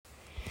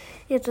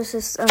Jetzt ist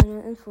es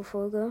eine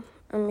Infofolge.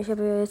 Ich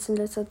habe ja jetzt in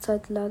letzter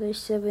Zeit lade ich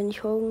sehr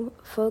wenig Folgen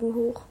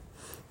hoch.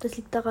 Das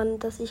liegt daran,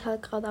 dass ich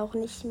halt gerade auch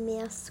nicht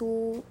mehr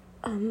so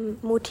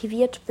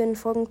motiviert bin,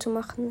 Folgen zu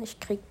machen.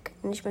 Ich kriege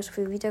nicht mehr so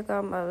viele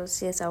Wiedergaben, aber das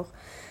ist jetzt auch,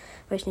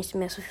 weil ich nicht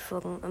mehr so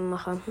viele Folgen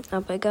mache.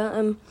 Aber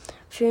egal,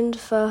 auf jeden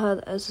Fall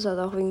halt, also es ist halt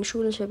auch wegen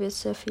Schule. Ich habe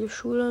jetzt sehr viel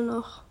Schule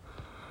noch.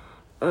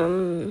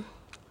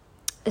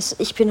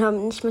 Ich bin halt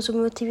nicht mehr so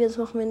motiviert, es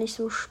macht mir nicht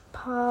so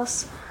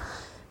Spaß.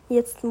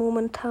 Jetzt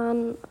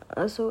momentan,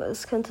 also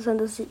es könnte sein,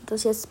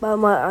 dass jetzt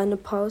mal eine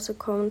Pause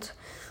kommt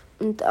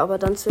und aber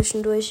dann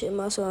zwischendurch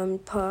immer so ein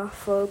paar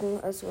Folgen,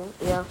 also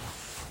ja,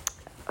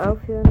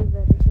 aufhören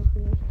werde ich noch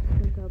nicht,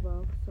 das könnte aber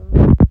auch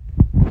sein.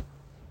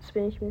 Das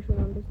bin ich mir schon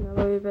ein bisschen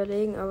aber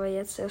überlegen, aber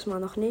jetzt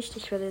erstmal noch nicht.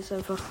 Ich werde jetzt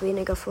einfach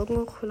weniger Folgen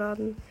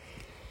hochladen.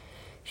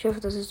 Ich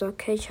hoffe, das ist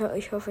okay.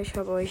 Ich hoffe, ich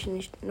habe euch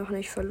noch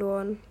nicht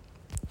verloren.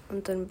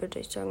 Und dann würde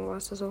ich sagen, war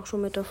es das auch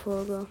schon mit der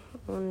Folge.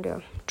 Und ja,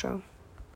 ciao.